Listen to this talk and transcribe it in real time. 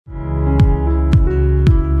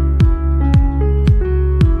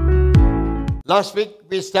Last week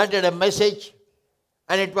we started a message,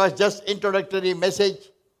 and it was just introductory message,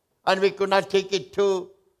 and we could not take it to,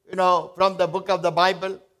 from the book of the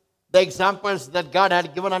Bible, the examples that God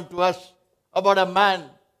had given unto us about a man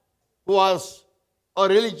who was a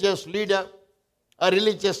religious leader, a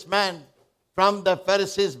religious man from the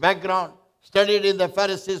Pharisees' background, studied in the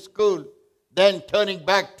Pharisees' school, then turning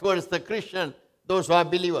back towards the Christian, those who are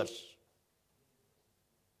believers.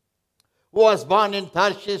 Who was born in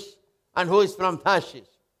Tarshish and who is from Tarshish.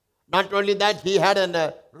 Not only that, he had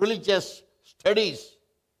religious studies.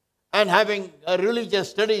 And having religious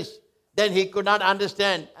studies, then he could not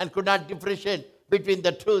understand and could not differentiate between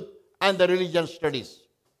the truth and the religion studies.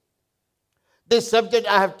 This subject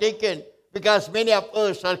I have taken because many of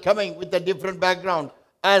us are coming with a different background,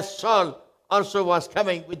 as Saul also was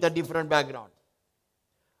coming with a different background.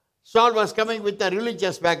 Saul was coming with a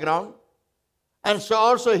religious background, and so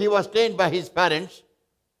also he was trained by his parents,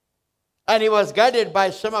 and he was guided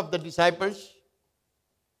by some of the disciples,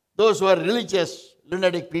 those who are religious,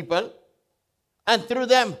 lunatic people, and through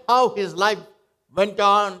them how his life went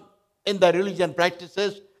on in the religion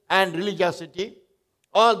practices and religiosity,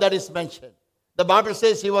 all that is mentioned. The Bible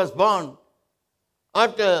says he was born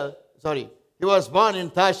in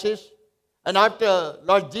Tarshish, and after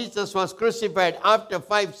Lord Jesus was crucified, after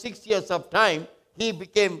 5-6 years of time, he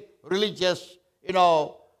became religious,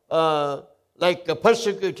 like a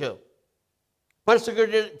persecutor.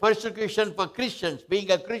 Persecution for Christians, being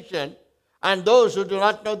a Christian, and those who do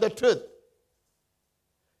not know the truth.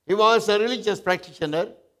 He was a religious practitioner.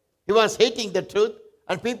 He was hating the truth,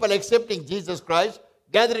 and people accepting Jesus Christ,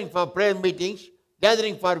 gathering for prayer meetings,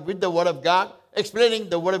 gathering with the Word of God, explaining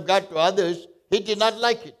the Word of God to others. He did not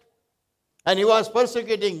like it. And he was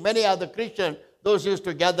persecuting many other Christians, those who used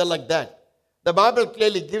to gather like that. The Bible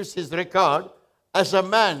clearly gives his record as a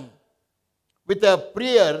man with a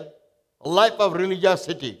prior life of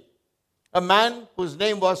religiosity. A man whose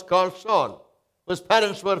name was called Saul, whose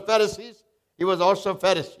parents were Pharisees. He was also a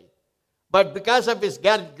Pharisee. But because of his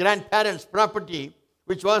grandparents' property,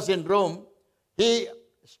 which was in Rome, he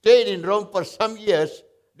stayed in Rome for some years,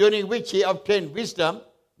 during which he obtained wisdom,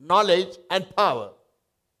 knowledge, and power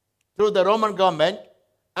through the Roman government,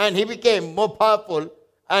 and he became more powerful,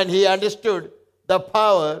 and he understood the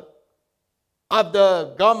power of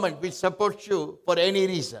the government which supports you for any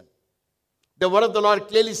reason. The word of the Lord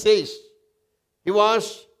clearly says he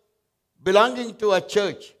was belonging to a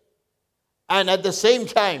church, and at the same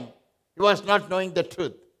time, he was not knowing the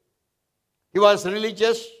truth. He was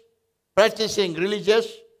religious, practicing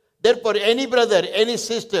religious. Therefore, any brother, any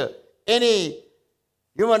sister, any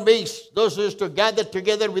human beings, those who used to gather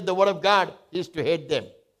together with the Word of God, he used to hate them.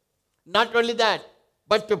 Not only that,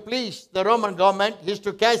 but to please the Roman government, he used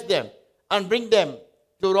to catch them and bring them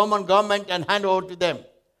to Roman government and hand over to them.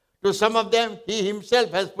 To some of them, he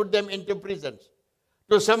himself has put them into prisons.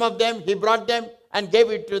 To some of them, he brought them and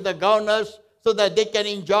gave it to the governors so that they can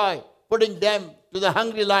enjoy putting them to the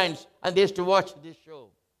hungry lions, and they used to watch this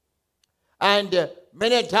show. And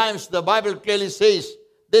many times the Bible clearly says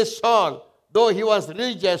this Saul, though he was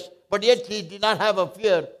religious, but yet he did not have a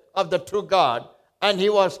fear of the true God, and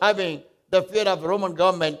he was having the fear of Roman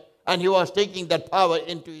government, and he was taking that power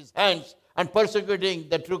into his hands and persecuting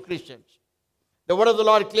the true Christians. The word of the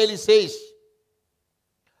Lord clearly says,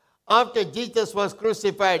 after Jesus was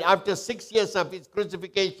crucified, after 6 years of his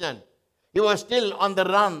crucifixion, he was still on the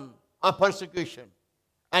run of persecution,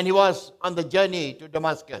 and he was on the journey to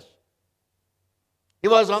Damascus. He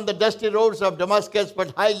was on the dusty roads of Damascus,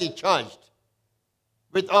 but highly charged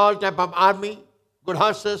with all type of army, good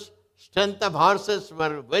horses, strength of horses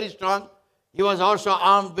were very strong. He was also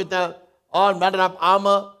armed with all manner of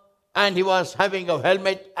armor, and he was having a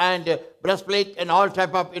helmet and breastplate and all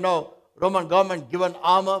type of, Roman government given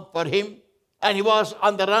armor for him. And he was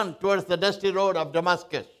on the run towards the dusty road of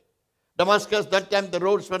Damascus. Damascus, that time the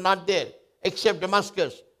roads were not there, except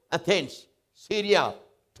Damascus, Athens, Syria,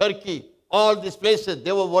 Turkey, all these places,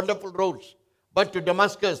 they were wonderful roads. But to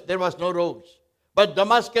Damascus, there was no roads. But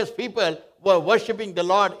Damascus people were worshipping the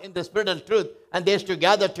Lord in the spirit and truth, and they used to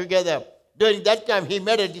gather together. During that time, he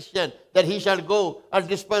made a decision that he shall go and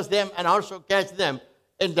disperse them and also catch them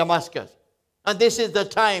in Damascus. And this is the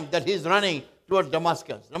time that he is running towards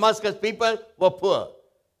Damascus. Damascus people were poor.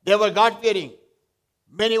 They were God-fearing.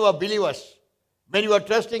 Many were believers. Many were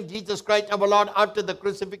trusting Jesus Christ our Lord after the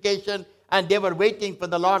crucifixion, and they were waiting for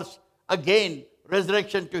the Lord's again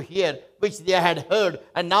resurrection to hear, which they had heard,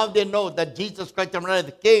 and now they know that Jesus Christ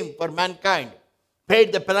came for mankind,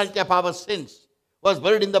 paid the penalty of our sins, was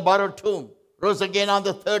buried in the borrowed tomb, rose again on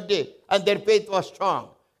the third day, and their faith was strong.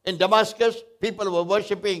 In Damascus, people were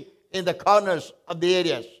worshipping in the corners of the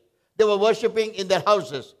areas. They were worshipping in their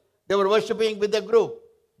houses. They were worshipping with a group.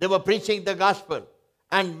 They were preaching the gospel.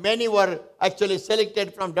 And many were actually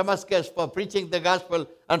selected from Damascus for preaching the gospel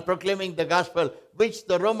and proclaiming the gospel, which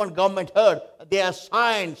the Roman government heard. They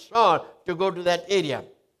assigned Saul to go to that area.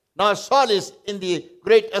 Now Saul is in the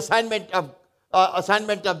great assignment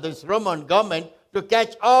of this Roman government to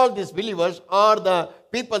catch all these believers or the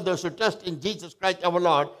people, those who trust in Jesus Christ our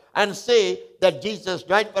Lord, and say that Jesus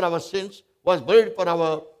died for our sins, was buried for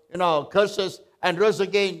our curses, and rose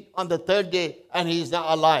again on the third day, and he is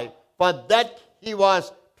now alive. For that he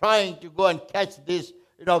was trying to go and catch these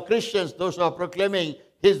Christians, those who are proclaiming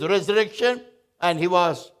his resurrection, and he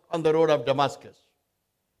was on the road of Damascus.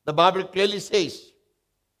 The Bible clearly says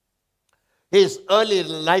his early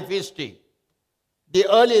life history. The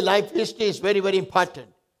early life history is very, very important.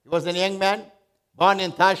 He was a young man, born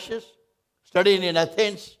in Tarshish, studied in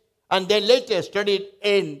Athens, and then later studied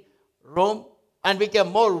in Rome, and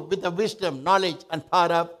became more with the wisdom, knowledge, and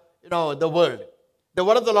power of the world. The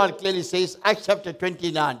word of the Lord clearly says, Acts chapter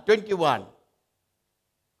 21.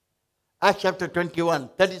 Acts chapter 21,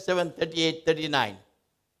 37, 38, 39.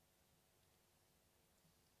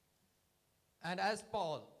 And as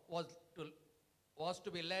Paul was to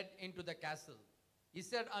be led into the castle, he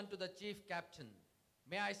said unto the chief captain,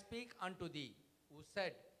 May I speak unto thee? Who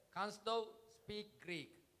said, Canst thou speak Greek?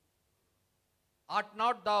 Art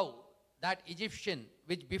not thou that Egyptian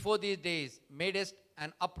which before these days madest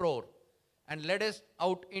an uproar, and leddest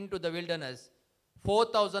out into the wilderness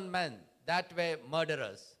 4,000 men that were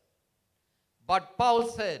murderers? But Paul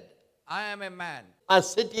said, I am a man. A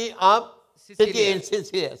city in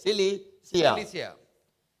Cilicia,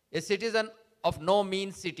 a citizen of no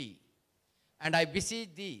mean city. And I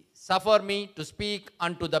beseech thee, suffer me to speak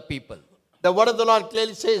unto the people. The word of the Lord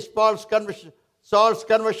clearly says Saul's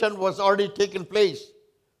conversion was already taken place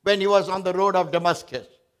when he was on the road of Damascus.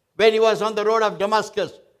 When he was on the road of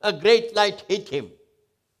Damascus, a great light hit him.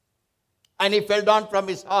 And he fell down from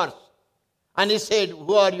his horse. And he said,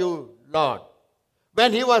 Who are you, Lord?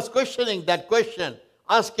 When he was questioning that question,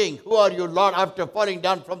 asking, Who are you, Lord, after falling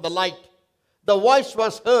down from the light, the voice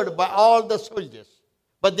was heard by all the soldiers.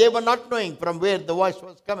 But they were not knowing from where the voice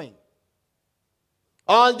was coming.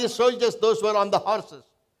 All the soldiers, those who were on the horses,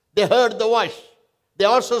 they heard the voice. They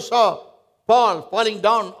also saw Paul falling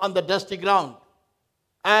down on the dusty ground.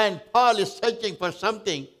 And Paul is searching for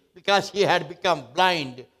something because he had become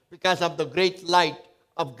blind because of the great light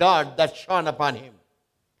of God that shone upon him.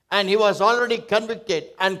 And he was already convicted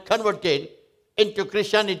and converted into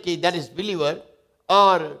Christianity, that is believer,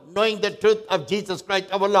 or knowing the truth of Jesus Christ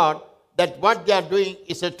our Lord, that what they are doing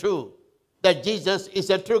is a true, that Jesus is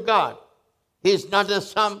a true God. He is not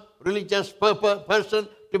some religious person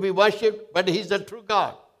to be worshipped, but he is a true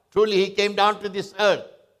God. Truly he came down to this earth,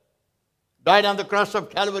 died on the cross of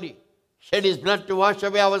Calvary, shed his blood to wash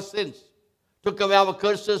away our sins, took away our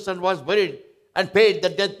curses and was buried and paid the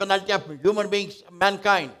death penalty of human beings,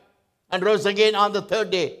 mankind, and rose again on the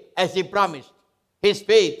third day as he promised. His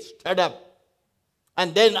faith stood up.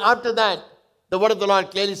 And then after that, the word of the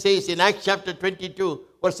Lord clearly says in Acts chapter 22,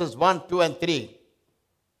 verses 1, 2, and 3.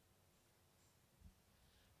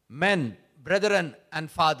 Men, brethren, and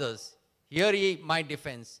fathers, hear ye my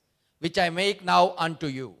defense, which I make now unto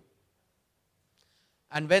you.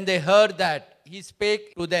 And when they heard that he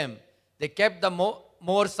spake to them, they kept the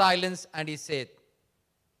more silence, and he said,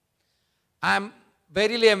 I am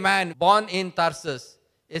verily a man born in Tarsus,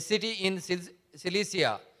 a city in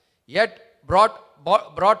Cilicia, yet brought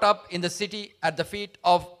up in the city at the feet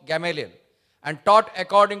of Gamaliel, and taught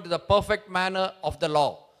according to the perfect manner of the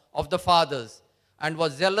law of the fathers, and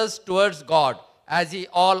was zealous towards God, as ye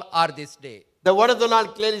all are this day. The word of the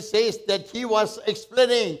Lord clearly says that he was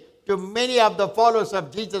explaining to many of the followers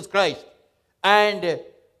of Jesus Christ. And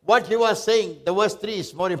what he was saying, the verse 3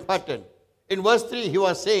 is more important. In verse 3, he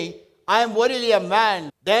was saying, I am verily a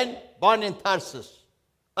man then born in Tarsus,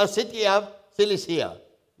 a city of Cilicia,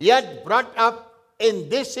 yet brought up in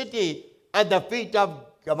this city at the feet of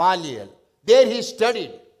Gamaliel. There he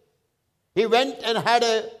studied. He went and had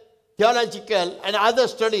a theological and other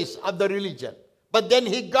studies of the religion. But then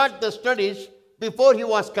he got the studies before he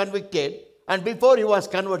was convicted and before he was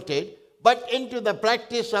converted, but into the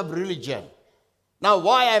practice of religion. Now,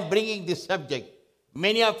 why I am bringing this subject?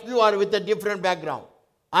 Many of you are with a different background.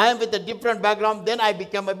 I am with a different background, then I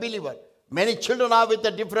become a believer. Many children are with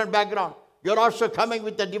a different background. You are also coming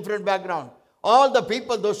with a different background. All the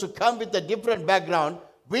people, those who come with a different background,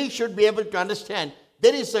 we should be able to understand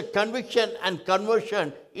there is a conviction and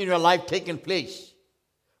conversion in your life taking place.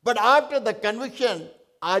 But after the conviction,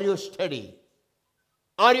 are you studying?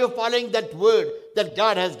 Are you following that word that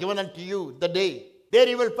God has given unto you the day? There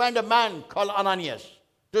you will find a man called Ananias.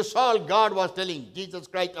 To Saul, God was telling, Jesus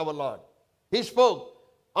Christ our Lord. He spoke.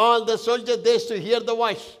 All the soldiers, they used to hear the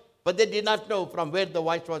voice, but they did not know from where the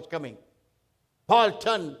voice was coming. Paul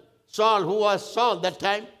turned. Saul, who was Saul that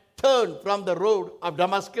time, turned from the road of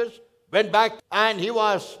Damascus, went back, and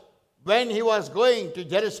when he was going to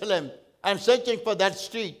Jerusalem and searching for that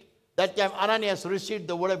street, that time Ananias received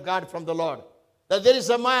the word of God from the Lord, that there is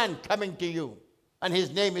a man coming to you, and his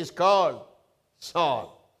name is called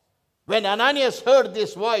Saul. When Ananias heard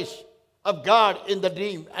this voice of God in the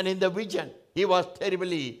dream and in the vision, he was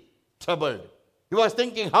terribly troubled. He was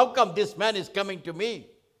thinking, how come this man is coming to me?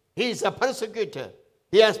 He is a persecutor.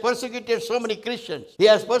 He has persecuted so many Christians. He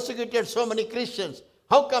has persecuted so many Christians.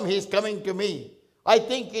 How come he is coming to me? I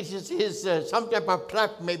think it is some type of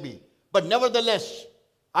trap maybe. But nevertheless,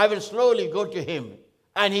 I will slowly go to him.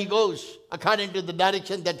 And he goes according to the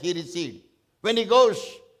direction that he received. When he goes,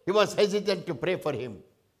 he was hesitant to pray for him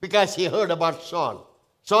because he heard about Saul.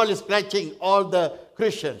 Saul is catching all the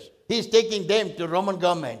Christians. He is taking them to Roman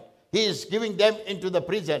government. He is giving them into the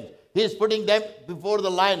prison. He is putting them before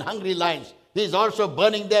the hungry lions. He is also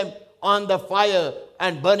burning them on the fire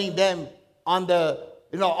and burning them on the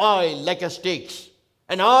oil like a stakes.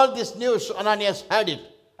 And all this news, Ananias had it.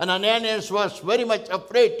 And Ananias was very much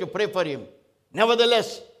afraid to pray for him.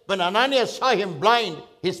 Nevertheless, when Ananias saw him blind,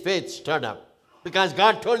 his faith stirred up. Because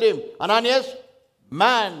God told him, Ananias,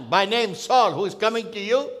 man by name Saul, who is coming to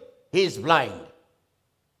you, he is blind.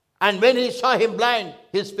 And when he saw him blind,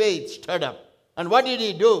 his faith stirred up. And what did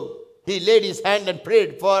he do? He laid his hand and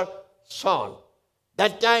prayed for Saul.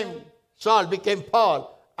 That time, Saul became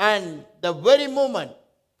Paul. And the very moment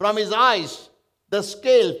from his eyes, the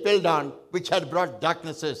scale fell down, which had brought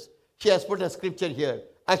darknesses. She has put a scripture here.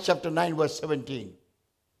 Acts chapter 9, verse 17.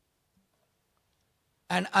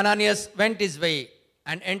 And Ananias went his way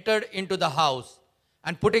and entered into the house,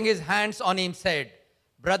 and putting his hands on him said,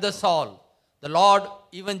 Brother Saul, the Lord,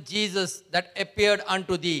 even Jesus that appeared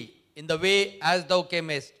unto thee in the way as thou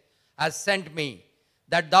camest, has sent me,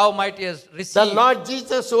 that thou mightest receive. The Lord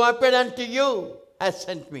Jesus who appeared unto you has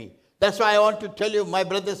sent me. That's why I want to tell you, my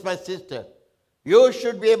brothers, my sister, you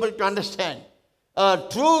should be able to understand a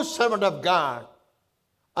true servant of God,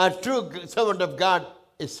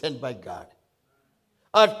 is sent by God.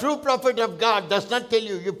 A true prophet of God does not tell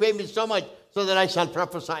you, you pay me so much so that I shall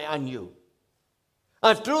prophesy on you.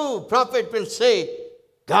 A true prophet will say,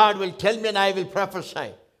 God will tell me and I will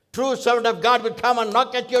prophesy. True servant of God will come and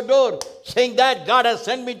knock at your door, saying that God has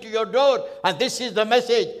sent me to your door and this is the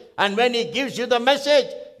message. And when he gives you the message,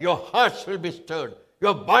 your hearts will be stirred.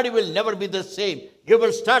 Your body will never be the same. You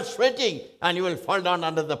will start sweating and you will fall down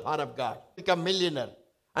under the power of God. Become millionaire.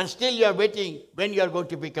 And still you are waiting when you are going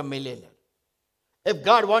to become millionaire. If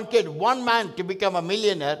God wanted one man to become a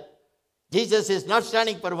millionaire, Jesus is not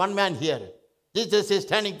standing for one man here. Jesus is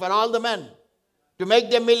standing for all the men to make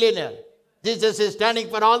them millionaire. Jesus is standing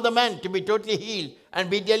for all the men to be totally healed and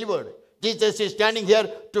be delivered. Jesus is standing here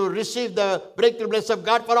to receive the breakthrough blessing of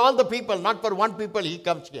God for all the people, not for one people he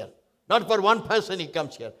comes here. Not for one person he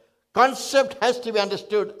comes here. Concept has to be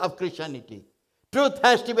understood of Christianity. Truth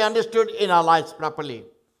has to be understood in our lives properly.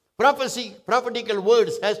 Prophetical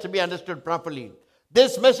words has to be understood properly.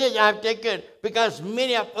 This message I have taken because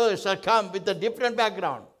many of us are come with a different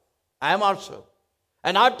background. I am also.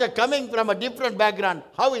 And after coming from a different background,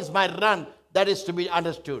 how is my run? That is to be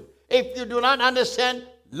understood. If you do not understand,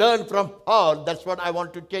 learn from Paul. That's what I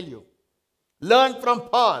want to tell you. Learn from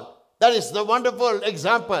Paul. That is the wonderful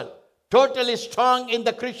example. Totally strong in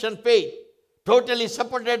the Christian faith. Totally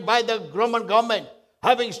supported by the Roman government.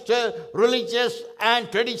 Having religious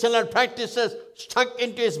and traditional practices stuck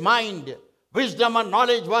into his mind. Wisdom and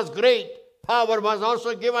knowledge was great. Power was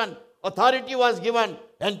also given. Authority was given.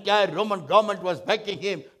 Entire Roman government was backing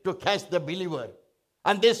him to catch the believer.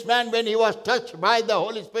 And this man, when he was touched by the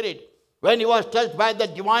Holy Spirit, when he was touched by the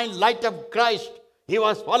divine light of Christ, he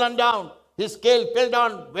was fallen down. His scale fell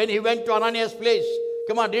down when he went to Ananias' place.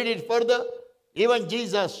 Come on, read it further. Even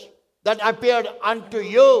Jesus that appeared unto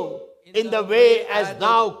you in the way as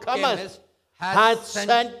thou comest hath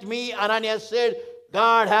sent me. Ananias said,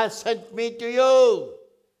 God has sent me to you.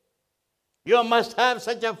 You must have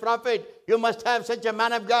such a prophet. You must have such a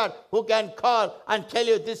man of God who can call and tell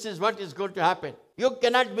you this is what is going to happen. You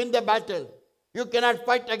cannot win the battle. You cannot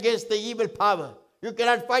fight against the evil power. You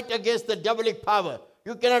cannot fight against the diabolic power.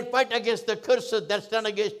 You cannot fight against the curses that stand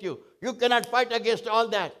against you. You cannot fight against all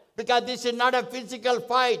that because this is not a physical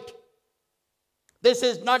fight. This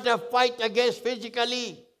is not a fight against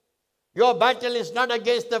physically. Your battle is not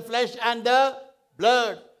against the flesh and the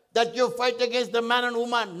blood. That you fight against the man and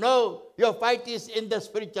woman. No, your fight is in the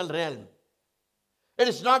spiritual realm. It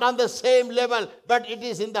is not on the same level, but it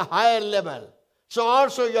is in the higher level. So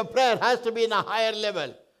also your prayer has to be in a higher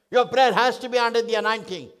level. Your prayer has to be under the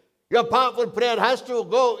anointing. Your powerful prayer has to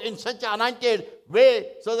go in such an anointed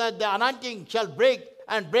way so that the anointing shall break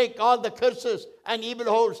all the curses and evil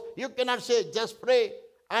holds. You cannot say, just pray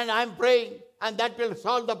and I'm praying and that will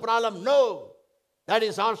solve the problem. No. That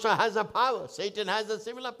is also has a power. Satan has a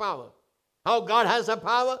similar power. How God has a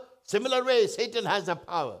power? Similar way, Satan has a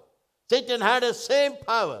power. Satan had the same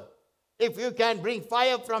power. If you can bring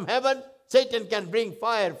fire from heaven, Satan can bring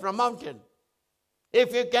fire from mountain.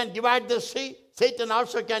 If you can divide the sea, Satan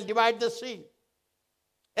also can divide the sea.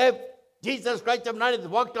 If Jesus Christ of Nazareth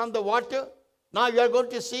walked on the water, now you are going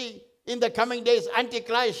to see in the coming days,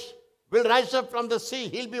 Antichrist will rise up from the sea.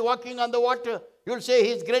 He'll be walking on the water. You'll say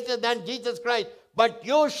he's greater than Jesus Christ. But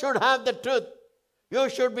you should have the truth. You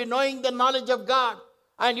should be knowing the knowledge of God.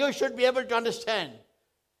 And you should be able to understand.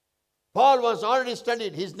 Paul was already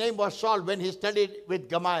studied. His name was Saul when he studied with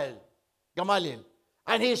Gamaliel.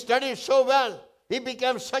 And he studied so well. He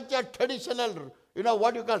became such a traditional,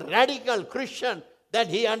 radical Christian that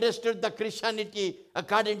he understood the Christianity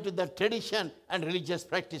according to the tradition and religious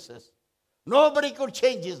practices. Nobody could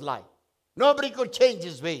change his life. Nobody could change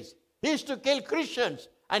his ways. He used to kill Christians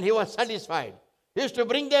and he was satisfied. He used to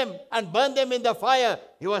bring them and burn them in the fire.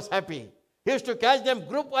 He was happy. He used to catch them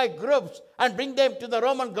group by groups and bring them to the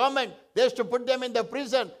Roman government. They used to put them in the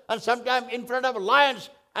prison and sometimes in front of lions,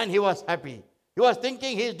 and he was happy. He was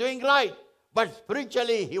thinking he is doing right, but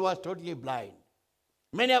spiritually he was totally blind.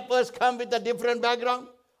 Many of us come with a different background.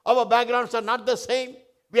 Our backgrounds are not the same.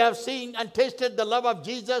 We have seen and tasted the love of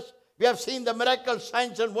Jesus. We have seen the miracles,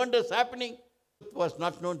 signs and wonders happening. It was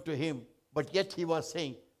not known to him, but yet he was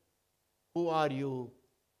saying, "Who are you,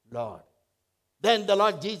 Lord?" Then the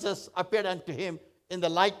Lord Jesus appeared unto him in the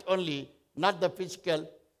light only, not the physical,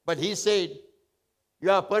 but he said, "You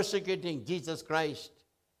are persecuting Jesus Christ,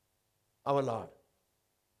 our Lord."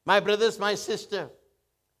 My brothers, my sister,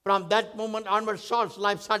 from that moment onwards, Saul's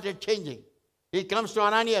life started changing. He comes to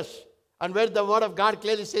Ananias, and where the word of God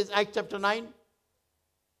clearly says, Acts chapter 9.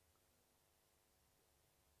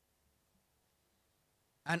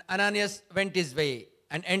 And Ananias went his way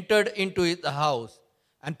and entered into the house,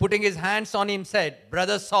 and putting his hands on him said,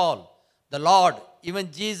 "Brother Saul, the Lord,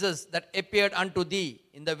 even Jesus that appeared unto thee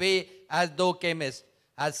in the way as thou camest,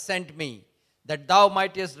 has sent me, that thou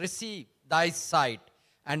mightest receive thy sight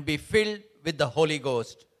and be filled with the Holy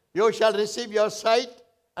Ghost." You shall receive your sight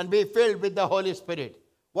and be filled with the Holy Spirit.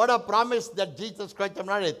 What a promise that Jesus Christ of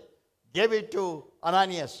Nazareth gave it to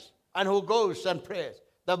Ananias, and who goes and prays.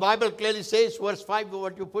 The Bible clearly says, verse 5,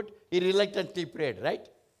 what you put, he reluctantly prayed, right?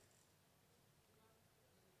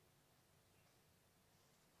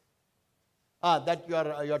 That you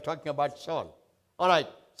are talking about Saul. All right.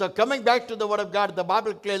 So coming back to the word of God, the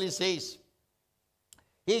Bible clearly says,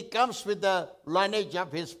 he comes with the lineage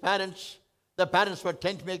of his parents. The parents were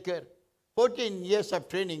tent maker. 14 years of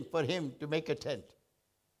training for him to make a tent.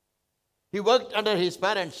 He worked under his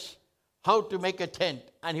parents how to make a tent,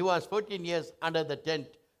 and he was 14 years under the tent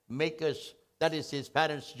makers. That is his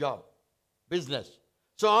parents' job, business.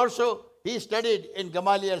 So also he studied in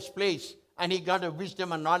Gamaliel's place, and he got a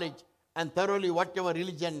wisdom and knowledge, and thoroughly whatever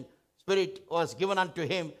religion spirit was given unto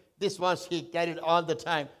him, this was he carried all the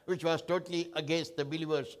time, which was totally against the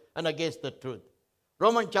believers and against the truth.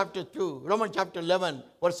 Romans chapter 11,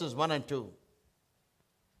 verses 1 and 2.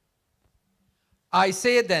 "I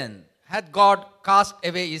say then, hath God cast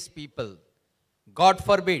away his people? God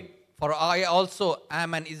forbid, for I also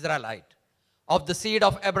am an Israelite, of the seed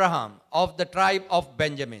of Abraham, of the tribe of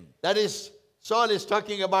Benjamin." That is, Saul is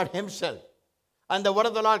talking about himself. And the word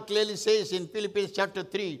of the Lord clearly says in Philippians chapter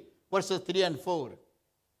 3, verses 3 and 4.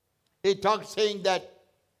 He talks saying that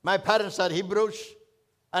my parents are Hebrews,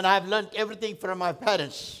 and I have learned everything from my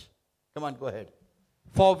parents. Come on, go ahead.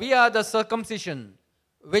 "For we are the circumcision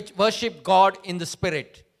which worship God in the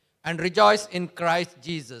Spirit, and rejoice in Christ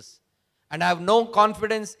Jesus, and have no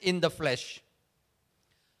confidence in the flesh.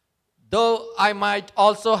 Though I might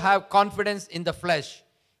also have confidence in the flesh,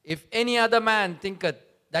 if any other man thinketh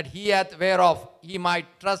that he hath whereof he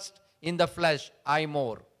might trust in the flesh, I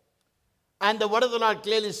more." And the word of the Lord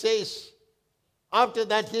clearly says, after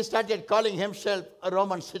that he started calling himself a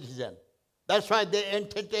Roman citizen. That's why they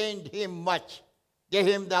entertained him much, gave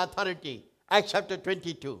him the authority. Acts chapter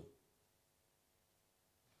 22.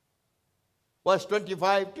 Verse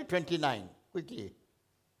 25 to 29, quickly.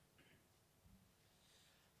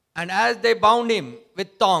 "And as they bound him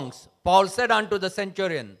with thongs, Paul said unto the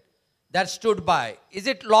centurion that stood by, Is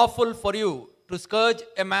it lawful for you to scourge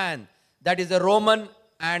a man that is a Roman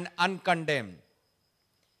and uncondemned?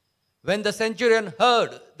 When the centurion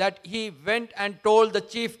heard that, he went and told the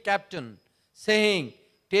chief captain, saying,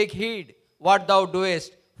 Take heed what thou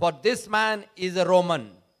doest, for this man is a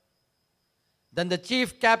Roman. Then the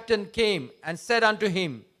chief captain came and said unto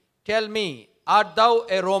him, Tell me, art thou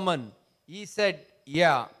a Roman? He said,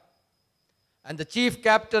 Yea. And the chief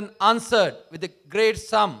captain answered, With a great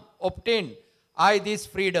sum obtained I this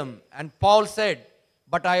freedom. And Paul said,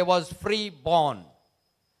 But I was free born.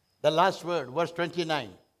 The last word, verse 29.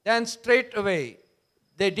 Then straightway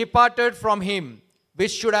they departed from him,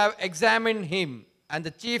 which should have examined him. And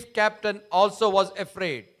the chief captain also was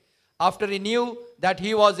afraid, after he knew that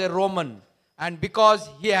he was a Roman, and because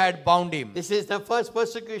he had bound him. This is the first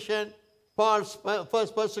persecution. Paul's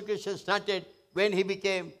first persecution started when he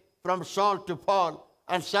became from Saul to Paul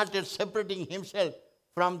and started separating himself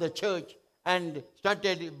from the church and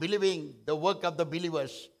started believing the work of the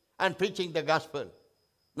believers and preaching the gospel.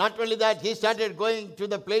 Not only that, he started going to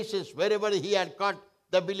the places wherever he had caught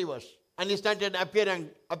the believers, and he started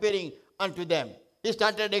appearing unto them. He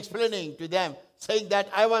started explaining to them, saying that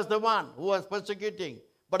I was the one who was persecuting,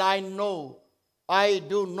 but I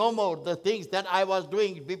do no more the things that I was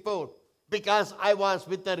doing before, because I was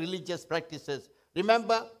with the religious practices.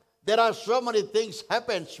 Remember, there are so many things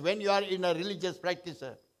happens when you are in a religious practice.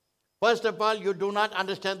 First of all, you do not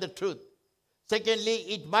understand the truth. Secondly,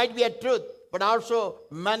 it might be a truth, but also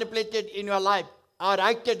manipulated in your life or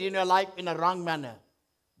acted in your life in a wrong manner.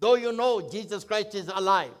 Though you know Jesus Christ is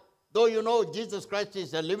alive, though you know Jesus Christ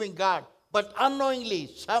is a living God, but unknowingly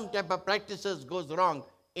some type of practices goes wrong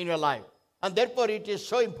in your life. And therefore it is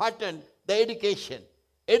so important, the education.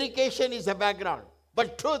 Education is a background,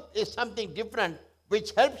 but truth is something different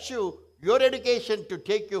which helps you, your education, to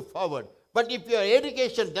take you forward. But if your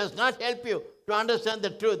education does not help you to understand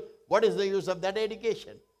the truth, what is the use of that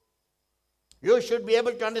education? You should be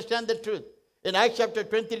able to understand the truth. In Acts chapter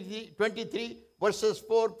 23, verses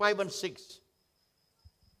 4, 5, and 6.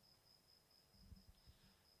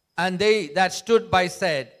 And they that stood by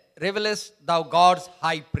said, Revealest thou God's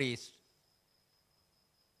high priest?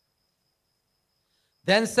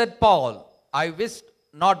 Then said Paul, I wist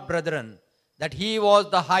not, brethren, that he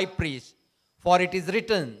was the high priest, for it is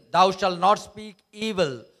written, Thou shalt not speak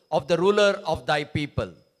evil of the ruler of thy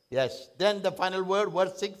people. Yes. Then the final word,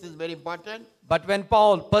 verse 6, is very important. But when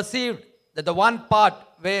Paul perceived that the one part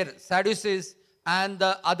were Sadducees and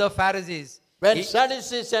the other Pharisees, When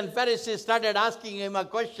Sadducees and Pharisees started asking him a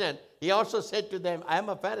question, he also said to them, I am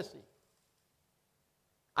a Pharisee.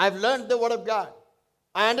 I've learned the word of God.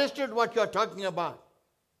 I understood what you are talking about.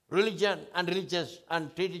 Religion and religious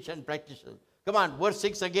and tradition practices. Come on, verse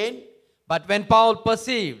 6 again. But when Paul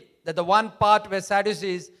perceived that the one part were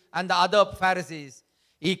Sadducees and the other Pharisees,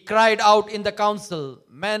 he cried out in the council,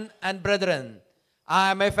 Men and brethren,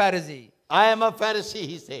 I am a Pharisee. I am a Pharisee,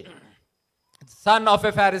 he said. Son of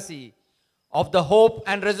a Pharisee, of the hope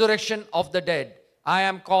and resurrection of the dead, I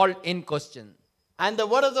am called in question. And the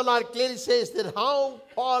word of the Lord clearly says that how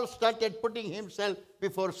Paul started putting himself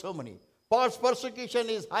before so many. Paul's persecution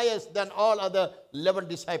is highest than all other 11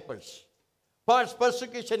 disciples. Paul's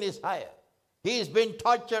persecution is higher. He has been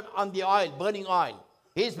tortured on the oil, burning oil.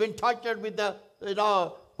 He's been tortured with the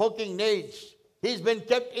poking nails. He's been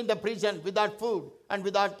kept in the prison without food and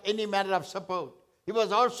without any manner of support. He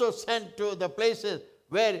was also sent to the places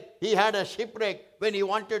where he had a shipwreck when he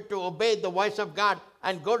wanted to obey the voice of God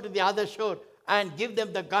and go to the other shore and give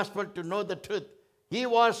them the gospel to know the truth. He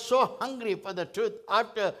was so hungry for the truth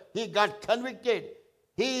after he got convicted.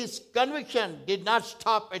 His conviction did not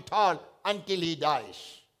stop at all until he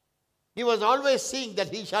dies. He was always seeing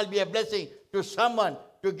that he shall be a blessing to someone,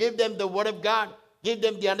 to give them the word of God, give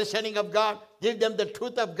them the understanding of God, give them the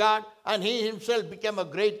truth of God, and he himself became a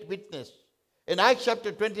great witness. In Acts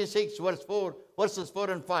chapter 26, verses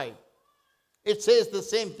 4 and 5, it says the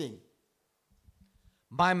same thing.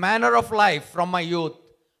 My manner of life from my youth,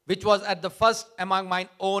 which was at the first among mine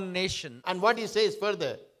own nation, And what he says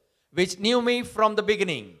further, which knew me from the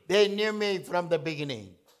beginning, they knew me from the beginning.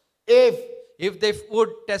 If they would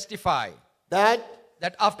testify that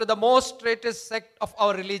after the most straightest sect of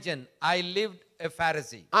our religion, I lived a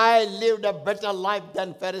Pharisee. I lived a better life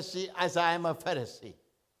than Pharisee, as I am a Pharisee.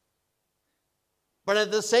 But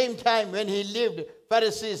at the same time, when he lived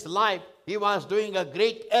Pharisee's life, he was doing a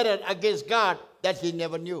great error against God that he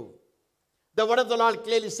never knew. The word of the Lord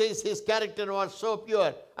clearly says his character was so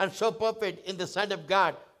pure and so perfect in the sight of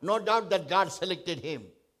God. No doubt that God selected him.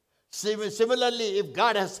 Similarly, if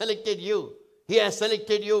God has selected you, he has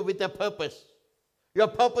selected you with a purpose. Your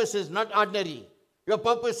purpose is not ordinary. Your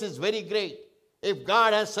purpose is very great. If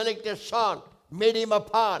God has selected Saul, made him a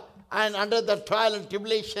Paul, and under the trial and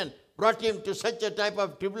tribulation, brought him to such a type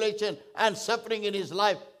of tribulation and suffering in his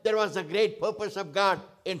life, there was a great purpose of God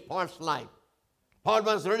in Paul's life. Paul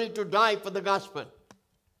was ready to die for the gospel.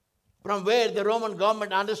 From where the Roman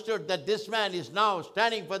government understood that this man is now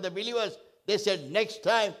standing for the believers, they said, next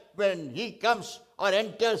time when he comes or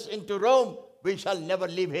enters into Rome, we shall never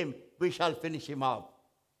leave him. We shall finish him off.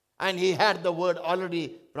 And he had the word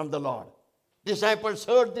already from the Lord. Disciples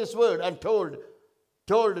heard this word and told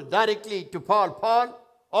directly to Paul, Paul,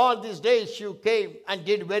 all these days you came and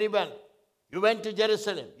did very well. You went to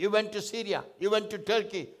Jerusalem, you went to Syria, you went to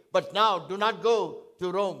Turkey, but now do not go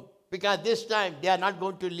to Rome, because this time they are not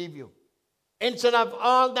going to leave you. Instead of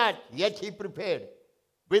all that, yet he prepared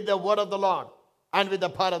with the word of the Lord and with the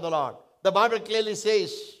power of the Lord. The Bible clearly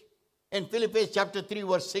says in Philippians chapter 3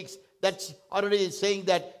 verse 6, that's already saying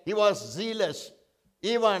that he was zealous.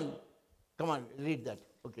 Even, come on, read that.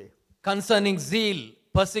 Okay. Concerning zeal,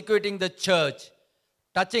 persecuting the church,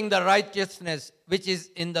 touching the righteousness which is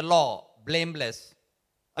in the law, blameless.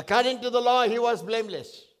 According to the law, he was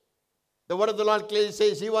blameless. The word of the Lord clearly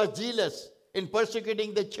says he was zealous in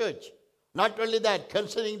persecuting the church. Not only that,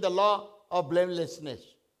 concerning the law of blamelessness.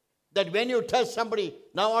 That when you touch somebody,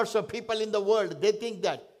 now also people in the world, they think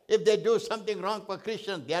that if they do something wrong for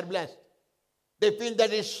Christians, they are blessed. They feel that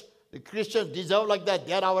the Christians deserve like that.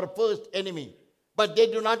 They are our first enemy. But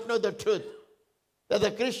they do not know the truth. That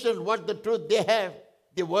the Christians, what the truth they have,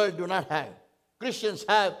 the world do not have. Christians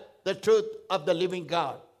have the truth of the living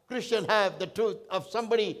God. Christians have the truth of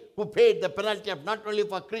somebody who paid the penalty of not only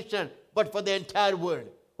for Christians, but for the entire world.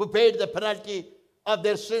 Who paid the penalty of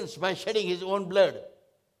their sins by shedding his own blood,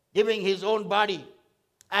 giving his own body,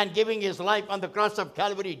 and giving his life on the cross of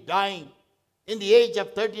Calvary, dying in the age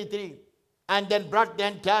of 33, and then brought the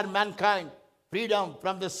entire mankind freedom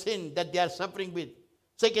from the sin that they are suffering with.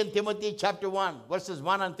 2 Timothy chapter 1, verses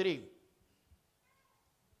 1 and 3.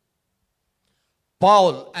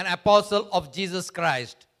 Paul, an apostle of Jesus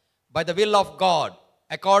Christ, by the will of God,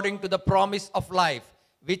 according to the promise of life,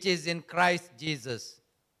 which is in Christ Jesus.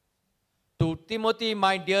 To Timothy,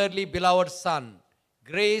 my dearly beloved son,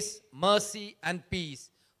 grace, mercy, and peace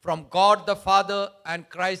from God the Father and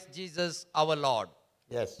Christ Jesus our Lord.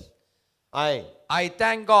 Yes. I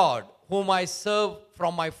thank God, whom I serve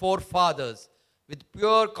from my forefathers, with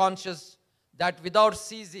pure conscience, that without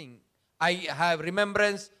ceasing I have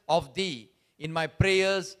remembrance of thee in my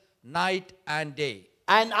prayers night and day.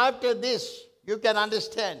 And after this, you can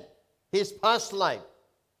understand his past life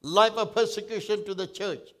of persecution to the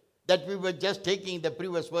church, that we were just taking the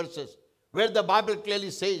previous verses, where the Bible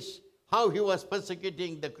clearly says how he was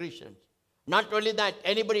persecuting the Christians. Not only that,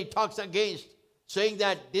 anybody talks against, saying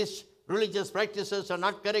that these religious practices are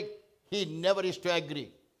not correct, he never used to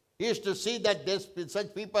agree. He used to see that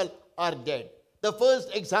such people are dead. The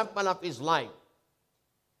first example of his life,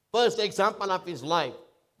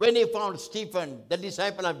 when he found Stephen, the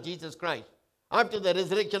disciple of Jesus Christ. After the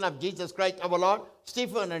resurrection of Jesus Christ our Lord,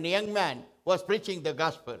 Stephen, a young man, was preaching the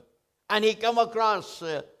gospel. And he come across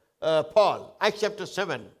Paul, Acts chapter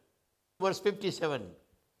 7, verse 57.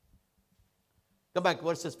 Come back,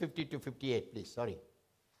 verses 50 to 58, please. Sorry.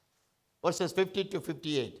 Verses 50 to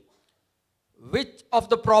 58. Which of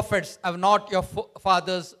the prophets have not your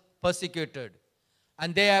fathers persecuted?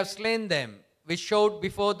 And they have slain them, which showed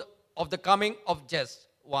before of the coming of just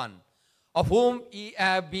one, of whom ye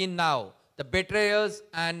have been now the betrayers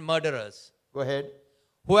and murderers. Go ahead.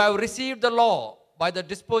 Who have received the law by the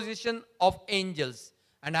disposition of angels,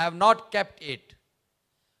 and have not kept it.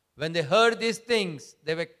 When they heard these things,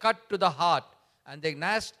 they were cut to the heart, and they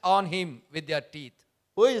gnashed on him with their teeth.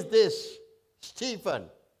 Who is this? Stephen.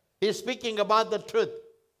 He is speaking about the truth,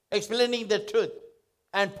 explaining the truth.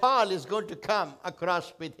 And Paul is going to come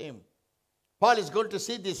across with him. Paul is going to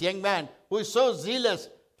see this young man who is so zealous,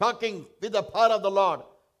 talking with the power of the Lord,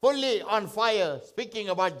 fully on fire, speaking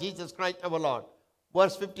about Jesus Christ our Lord.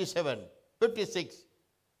 Verse 57, 56.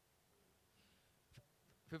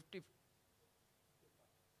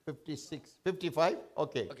 56, 55?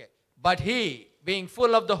 Okay. But he, being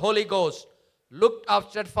full of the Holy Ghost, looked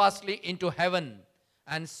up steadfastly into heaven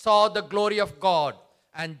and saw the glory of God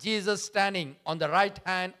and Jesus standing on the right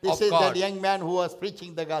hand of God. This is that young man who was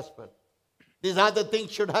preaching the gospel. These are the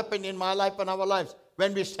things should happen in my life and our lives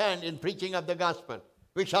when we stand in preaching of the gospel.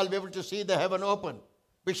 We shall be able to see the heaven open.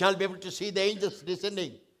 We shall be able to see the angels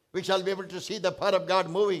descending. We shall be able to see the power of God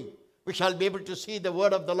moving. We shall be able to see the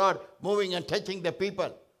word of the Lord moving and touching the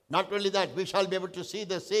people. Not only that, we shall be able to see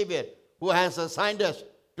the Savior who has assigned us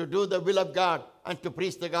to do the will of God and to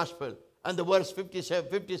preach the gospel. And the verse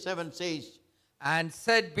 57 says, and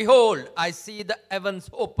said, behold, I see the heavens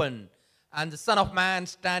open, and the Son of Man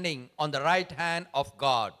standing on the right hand of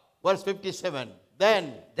God. Verse 57.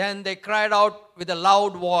 Then they cried out with a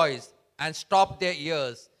loud voice and stopped their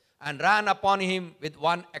ears and ran upon him with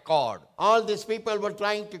one accord. all these people were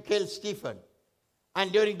trying to kill Stephen.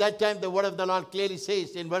 And during that time, the word of the Lord clearly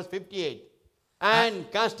says in verse 58, and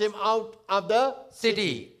cast him out of the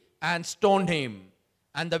City and stoned him.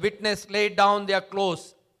 And the witness laid down their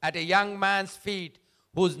clothes at a young man's feet,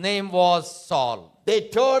 whose name was Saul. They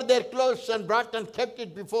tore their clothes and brought and kept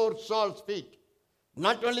it before Saul's feet.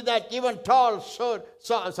 Not only that, even Saul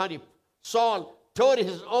tore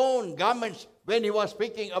his own garments when he was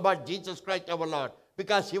speaking about Jesus Christ our Lord,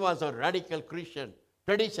 because he was a radical Christian,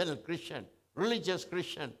 traditional Christian, religious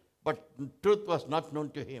Christian, but truth was not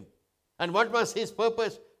known to him. And what was his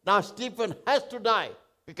purpose? Now Stephen has to die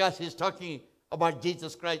because he's talking about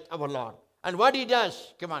Jesus Christ our Lord. And what he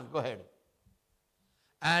does, come on, go ahead.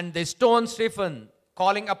 And they stoned Stephen,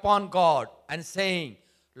 calling upon God and saying,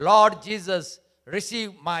 Lord Jesus,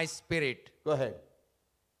 receive my spirit. Go ahead.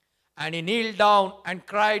 And he kneeled down and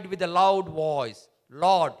cried with a loud voice,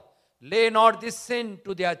 Lord, lay not this sin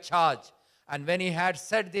to their charge. And when he had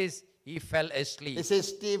said this, he fell asleep. This is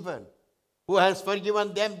Stephen, who has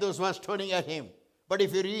forgiven them, those who are stoning at him. But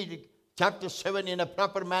if you read chapter 7 in a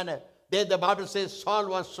proper manner, there the Bible says Saul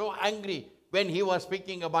was so angry when he was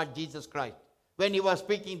speaking about Jesus Christ, when he was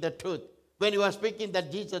speaking the truth, when he was speaking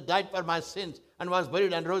that Jesus died for my sins and was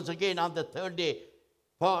buried and rose again on the third day.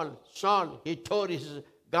 Saul, he tore his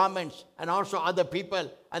garments and also other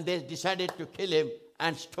people, and they decided to kill him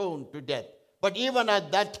and stone to death. But even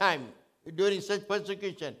at that time, during such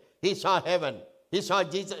persecution, he saw heaven. He saw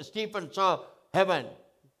Jesus. Stephen saw heaven.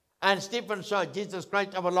 And Stephen saw Jesus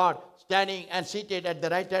Christ our Lord standing and seated at the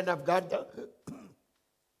right hand of God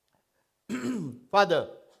the Father.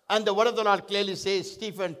 And the word of the Lord clearly says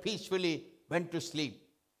Stephen peacefully went to sleep,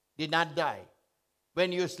 did not die.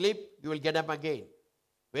 When you sleep, you will get up again.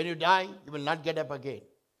 When you die, you will not get up again.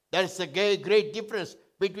 There is a great difference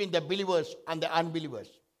between the believers and the unbelievers.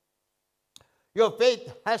 Your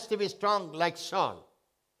faith has to be strong like Saul,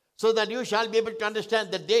 so that you shall be able to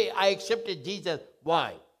understand the day I accepted Jesus.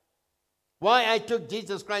 Why? Why I took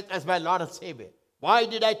Jesus Christ as my Lord and Savior. Why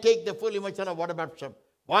did I take the full immersion of water baptism?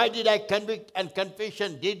 Why did I convict and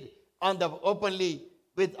confession did on the openly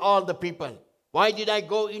with all the people? Why did I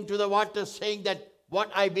go into the water saying that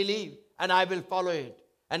what I believe and I will follow it?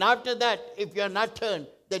 And after that, if you are not turned,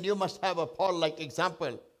 then you must have a Paul-like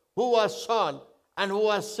example, who was Saul and who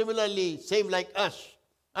was similarly same like us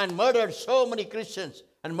and murdered so many Christians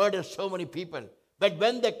and murdered so many people. But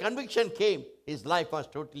when the conviction came, his life was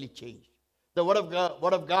totally changed. The word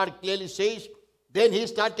of God clearly says, then he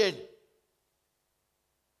started.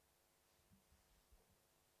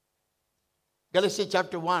 Galatians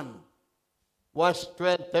chapter 1, verse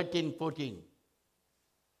 12, 13, 14.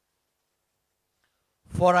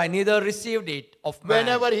 For I neither received it of man.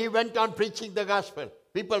 Whenever he went on preaching the gospel,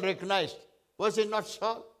 people recognized, was it not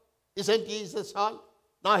Saul? Isn't he the Saul?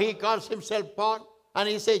 Now he calls himself Paul, and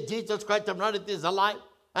he said, Jesus Christ of Nazareth is alive.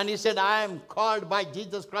 And he said, I am called by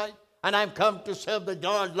Jesus Christ, and I am come to serve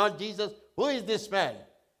the Lord Jesus. Who is this man?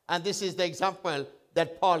 And this is the example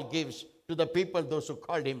that Paul gives to the people, those who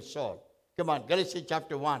called him Saul. Come on, Galatians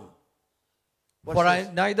chapter 1. For I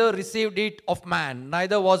neither received it of man,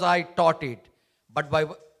 neither was I taught it, but by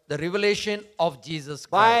the revelation of Jesus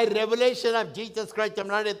Christ. By revelation of Jesus Christ of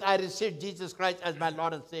Nazareth, I received Jesus Christ as my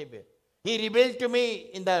Lord and Savior. He revealed to me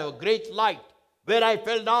in the great light where I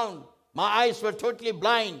fell down. My eyes were totally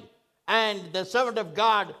blind. And the servant of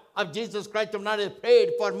God of Jesus Christ of Nazareth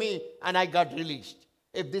prayed for me and I got released.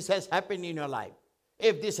 If this has happened in your life,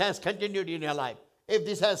 if this has continued in your life, if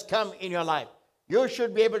this has come in your life, you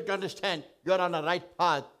should be able to understand you are on the right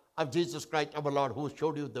path of Jesus Christ our Lord, who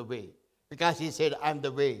showed you the way. Because he said, I am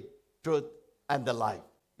the way, truth, and the life.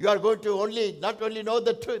 You are going to not only know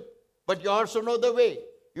the truth, but you also know the way.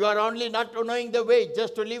 You are only not knowing the way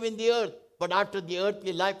just to live in the earth, but after the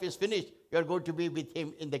earthly life is finished, you are going to be with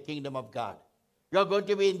him in the kingdom of God. You are going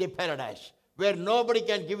to be in the paradise, where nobody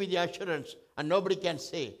can give you the assurance and nobody can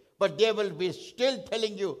say. But they will be still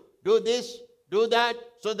telling you, do this, do that,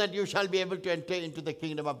 so that you shall be able to enter into the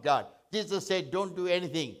kingdom of God. Jesus said, don't do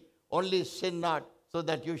anything, only sin not, so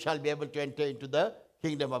that you shall be able to enter into the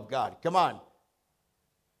kingdom of God. Come on.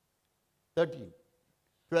 13.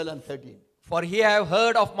 12 and 13. For he have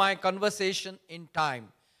heard of my conversation in time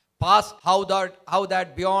past, how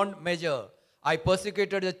that beyond measure I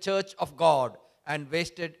persecuted the church of God and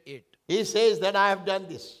wasted it. He says that I have done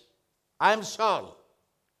this. I am Saul.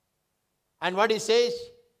 And what he says,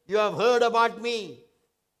 you have heard about me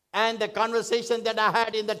and the conversation that I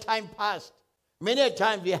had in the time past. Many a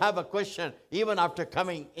times we have a question even after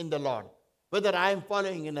coming in the Lord. whether I am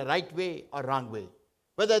following in a right way or wrong way,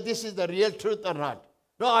 whether this is the real truth or not.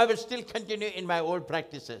 No, I will still continue in my old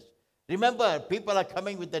practices. Remember, people are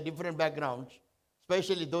coming with a different backgrounds,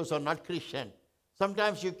 especially those who are not Christian.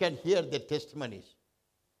 Sometimes you can hear their testimonies.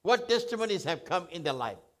 What testimonies have come in their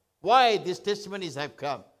life? Why these testimonies have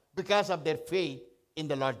come? Because of their faith in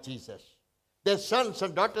the Lord Jesus. Their sons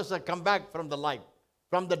and daughters have come back from the life,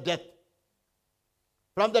 from the death.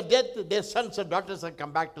 From the death, their sons and daughters have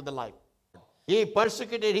come back to the life. He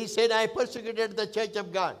said, I persecuted the church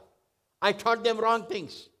of God. I taught them wrong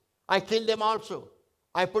things. I killed them also.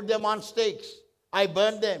 I put them on stakes. I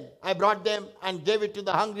burned them. I brought them and gave it to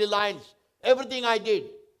the hungry lions. Everything I did.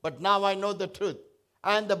 But now I know the truth.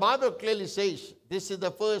 And the Bible clearly says this is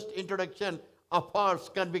the first introduction of Paul's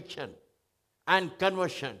conviction and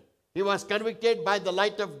conversion. He was convicted by the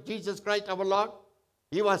light of Jesus Christ our Lord.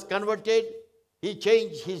 He was converted. He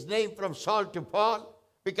changed his name from Saul to Paul,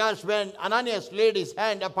 because when Ananias laid his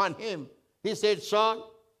hand upon him, he said,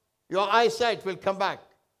 Saul, your eyesight will come back.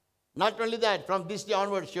 Not only that, from this day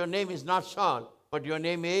onwards, your name is not Saul, but your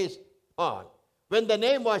name is Paul. When the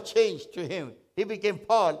name was changed to him, he became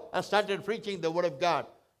Paul and started preaching the word of God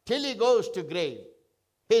till he goes to grave.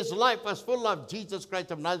 His life was full of Jesus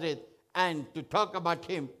Christ of Nazareth and to talk about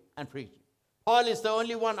him and preach. Paul is the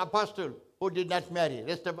only one apostle who did not marry.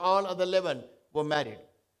 Rest of all other 11 were married.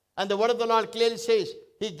 And the word of the Lord clearly says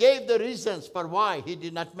he gave the reasons for why he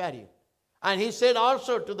did not marry. And he said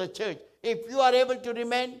also to the church, if you are able to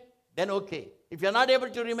remain, then okay. If you are not able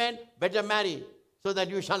to remain, better marry, so that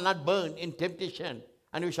you shall not burn in temptation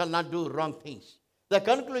and you shall not do wrong things. The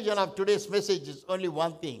conclusion of today's message is only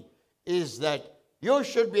one thing, is that you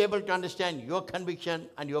should be able to understand your conviction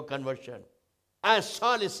and your conversion. As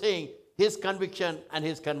Saul is saying, his conviction and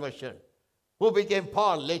his conversion, who became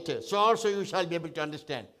Paul later. So also you shall be able to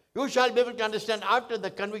understand. You shall be able to understand after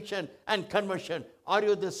the conviction and conversion, are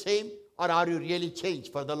you the same or are you really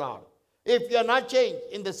changed for the Lord? If you are not changed,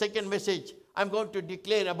 in the second message, I'm going to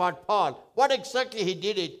declare about Paul, what exactly he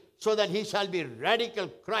did it, so that he shall be radical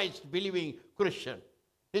Christ-believing Christian.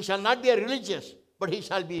 He shall not be a religious, but he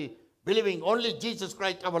shall be believing only Jesus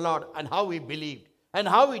Christ our Lord, and how he believed and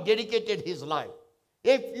how he dedicated his life.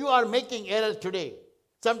 If you are making errors today,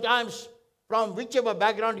 sometimes from whichever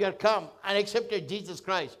background you have come and accepted Jesus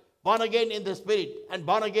Christ, born again in the Spirit and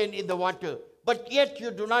born again in the water, but yet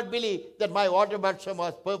you do not believe that my water baptism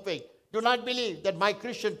was perfect, do not believe that my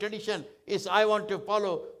Christian tradition is I want to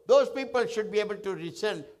follow, those people should be able to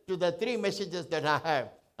listen to the 3 messages that I have.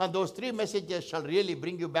 And those 3 messages shall really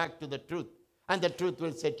bring you back to the truth. And the truth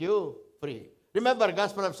will set you free. Remember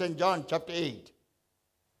Gospel of St. John chapter 8.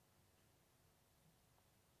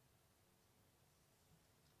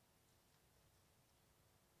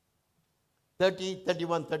 (30,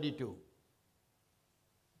 31, 32).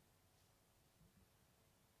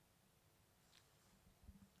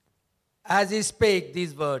 As he spake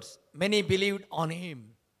these words, many believed on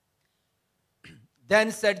him.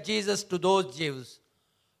 Then said Jesus to those Jews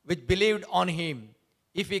which believed on him,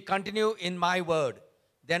 if ye continue in my word,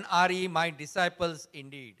 then are ye my disciples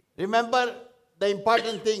indeed. Remember the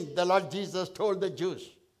important thing the Lord Jesus told the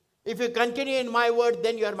Jews. If you continue in my word,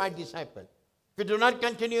 then you are my disciple. If you do not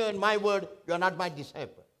continue in my word, you are not my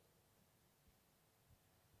disciple.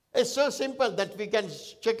 It's so simple that we can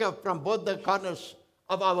check up from both the corners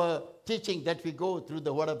of our teaching that we go through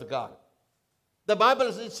the word of God. The Bible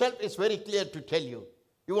itself is very clear to tell you,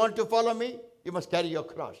 you want to follow me, you must carry your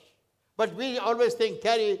cross. But we always think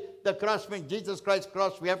carry the cross means Jesus Christ's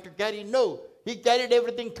cross we have to carry. No, he carried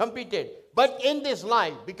everything completed. But in this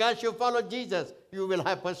life, because you follow Jesus, you will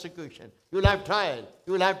have persecution, you will have trial,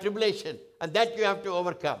 you will have tribulation, and that you have to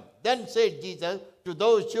overcome. Then said Jesus to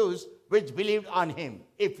those Jews which believed on him,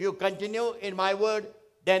 if you continue in my word,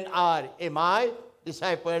 then are my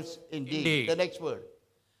disciples indeed. The next word.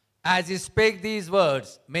 As he spake these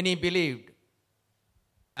words, many believed.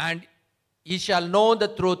 And ye shall know the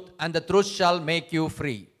truth, and the truth shall make you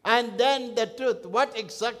free. And then the truth. What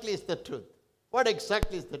exactly is the truth? What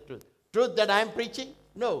exactly is the truth? Truth that I am preaching?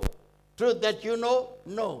 No. Truth that you know?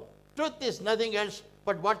 No. Truth is nothing else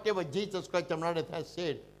but whatever Jesus Christ of Nazareth has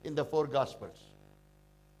said in the 4 Gospels.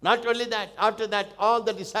 Not only that, after that, all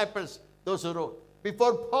the disciples, those who wrote.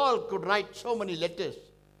 Before Paul could write so many letters,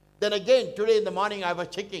 then again, today in the morning I was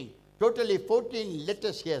checking, totally 14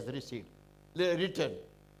 letters he has written.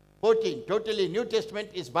 14. Totally New Testament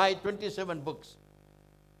is by 27 books.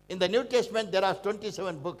 In the New Testament there are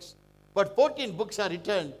 27 books, but 14 books are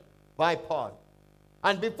written by Paul.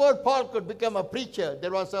 And before Paul could become a preacher,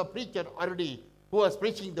 there was a preacher already who was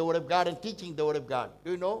preaching the word of God and teaching the word of God.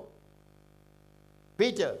 Do you know?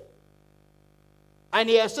 Peter. And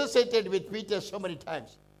he associated with Peter so many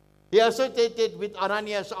times. He associated with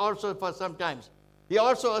Ananias also for some times. He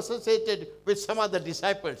also associated with some other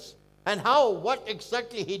disciples. And what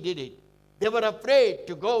exactly he did it? They were afraid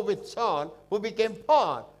to go with Saul, who became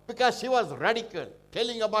Paul, because he was radical,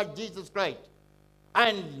 telling about Jesus Christ,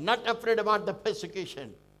 and not afraid about the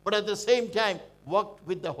persecution, but at the same time walked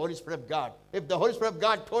with the Holy Spirit of God. If the Holy Spirit of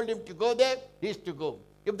God told him to go there, he is to go.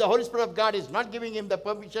 If the Holy Spirit of God is not giving him the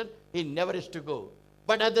permission, he never is to go.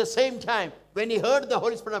 But at the same time, when he heard the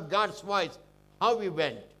Holy Spirit of God's voice, how he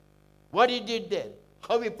went, what he did there,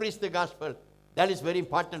 how he preached the gospel, that is very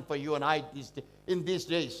important for you and I in these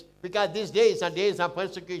days. Because these days are days of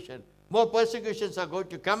persecution. More persecutions are going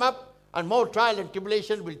to come up, and more trial and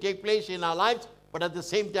tribulation will take place in our lives. But at the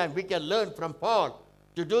same time, we can learn from Paul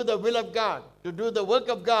to do the will of God, to do the work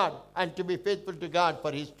of God, and to be faithful to God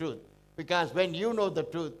for His truth. Because when you know the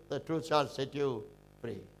truth shall set you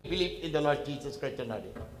free. Believe in the Lord Jesus Christ and not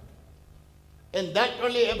in. In that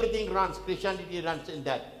only everything runs. Christianity runs in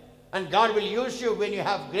that. And God will use you when you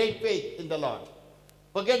have great faith in the Lord.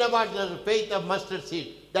 Forget about the faith of mustard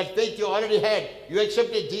seed. That faith you already had. You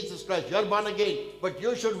accepted Jesus Christ. You are born again. But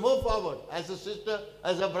you should move forward as a sister,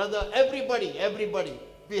 as a brother, everybody.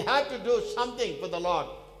 We have to do something for the Lord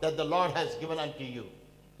that the Lord has given unto you.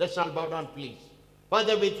 Let's all bow down, please.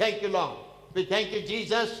 Father, we thank you, Lord. We thank you,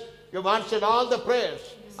 Jesus. You've answered all the prayers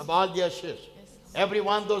of all the ushers.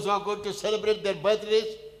 Everyone, those who are going to celebrate their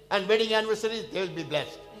birthdays and wedding anniversaries, they will be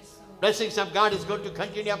blessed. Blessings of God is going to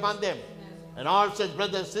continue upon them. And all such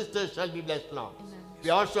brothers and sisters shall be blessed, Lord. We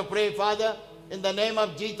also pray, Father, in the name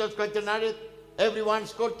of Jesus Christ of Nazareth,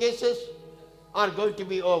 everyone's court cases are going to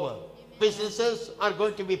be over. Businesses are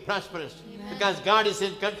going to be prosperous. Because God is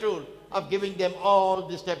in control of giving them all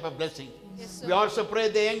this type of blessing. We also pray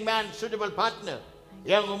the young man, suitable partner.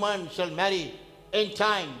 Young woman shall marry in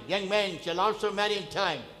time. Young men shall also marry in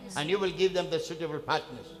time. And you will give them the suitable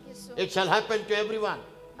partners. It shall happen to everyone.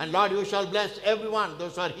 And Lord, you shall bless everyone,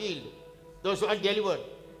 those who are healed, those who are delivered,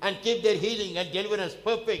 and keep their healing and deliverance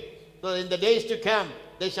perfect. So in the days to come,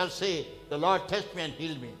 they shall say, the Lord touched me and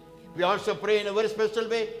healed me. We also pray in a very special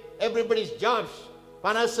way, everybody's jobs,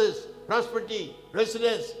 finances, prosperity,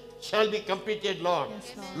 residence shall be completed, Lord.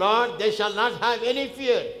 Lord, they shall not have any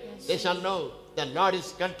fear. They shall know that Lord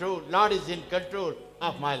is in control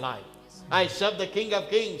of my life. I serve the King of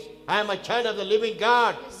Kings. I am a child of the living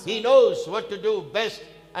God. He knows what to do best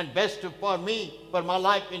and best for me, for my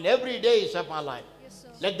life, in every days of my life.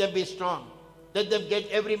 Let them be strong. Let them get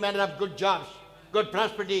every manner of good jobs, good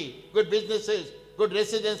prosperity, good businesses, good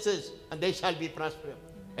residences, and they shall be prosperous.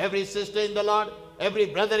 Every sister in the Lord, every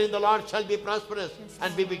brother in the Lord shall be prosperous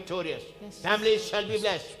and be victorious. Families shall be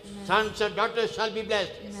blessed. Sons and daughters shall be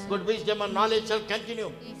blessed. Good wisdom and knowledge shall continue.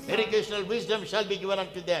 Educational wisdom shall be given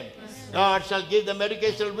unto them. God shall give them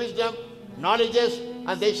educational wisdom, knowledges,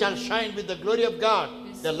 and they shall shine with the glory of God.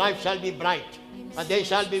 Their life shall be bright, and they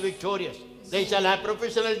shall be victorious. They shall have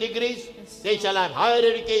professional degrees. They shall have higher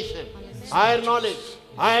education, higher knowledge,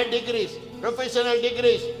 higher degrees, professional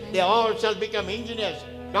degrees. They all shall become engineers,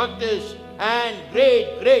 doctors, and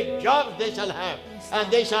great jobs they shall have.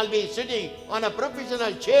 And they shall be sitting on a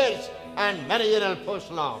professional chairs and managerial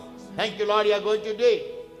posts, Lord. Thank you, Lord, you are going to do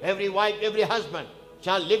it. Every wife, every husband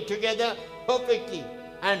shall live together perfectly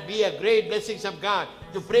and be a great blessings of God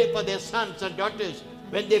to pray for their sons and daughters.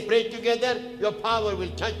 When they pray together, your power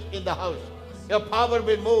will touch in the house. Your power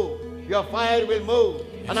will move. Your fire will move.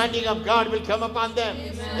 Anointing of God will come upon them.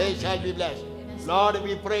 They shall be blessed. Lord,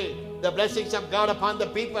 we pray the blessings of God upon the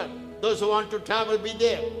people. Those who want to travel, be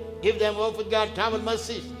there. Give them, oh God, travel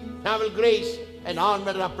mercies, travel grace, and all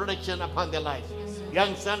manner of protection upon their lives.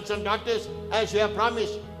 Young sons and daughters, as you have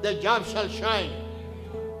promised, the job shall shine.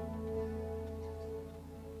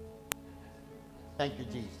 Thank you,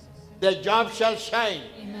 Jesus. The job shall shine.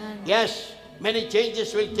 Amen. Yes, many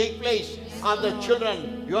changes will take place on the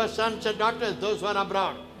children, your sons and daughters, those who are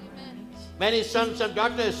abroad. Amen. Many sons and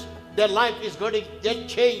daughters, their life is going to get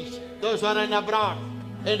changed, those who are in abroad.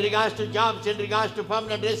 In regards to jobs, in regards to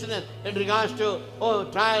permanent residence, in regards to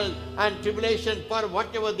trial and tribulation for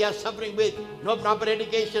whatever they are suffering with, no proper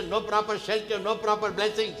education, no proper shelter, no proper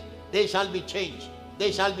blessings, they shall be changed.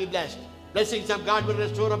 They shall be blessed. Blessings of God will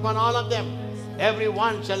restore upon all of them.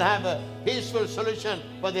 Everyone shall have a peaceful solution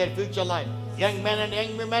for their future life. Young men and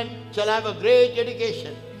young women shall have a great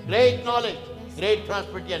education, great knowledge, great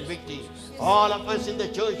prosperity and victory. All of us in the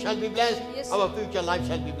church shall be blessed. Our future life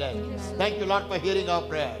shall be blessed. Thank you, Lord, for hearing our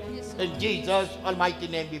prayer. In Jesus' almighty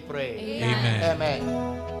name we pray. Amen.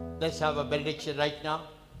 Amen. Let's have a benediction right now.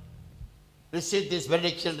 Receive this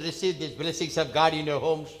benediction. Receive these blessings of God in your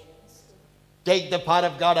homes. Take the power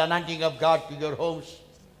of God, anointing of God to your homes.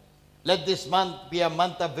 Let this month be a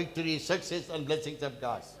month of victory, success, and blessings of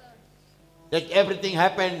God. Let everything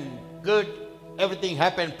happen good, everything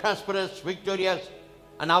happen prosperous, victorious,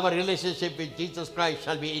 and our relationship with Jesus Christ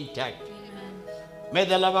shall be intact. May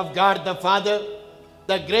the love of God the Father,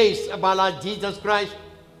 the grace of our Lord Jesus Christ,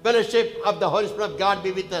 fellowship of the Holy Spirit of God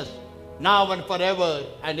be with us now and forever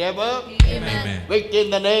and ever. Amen. Victory in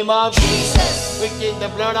the name of Jesus. Victory in the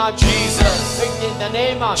blood of Jesus. Victory in the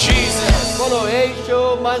name of Jesus. Follow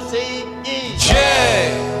Yeshu Masih ki.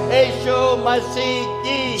 Jai. Yeshu Masih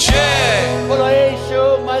ki. Jai. Follow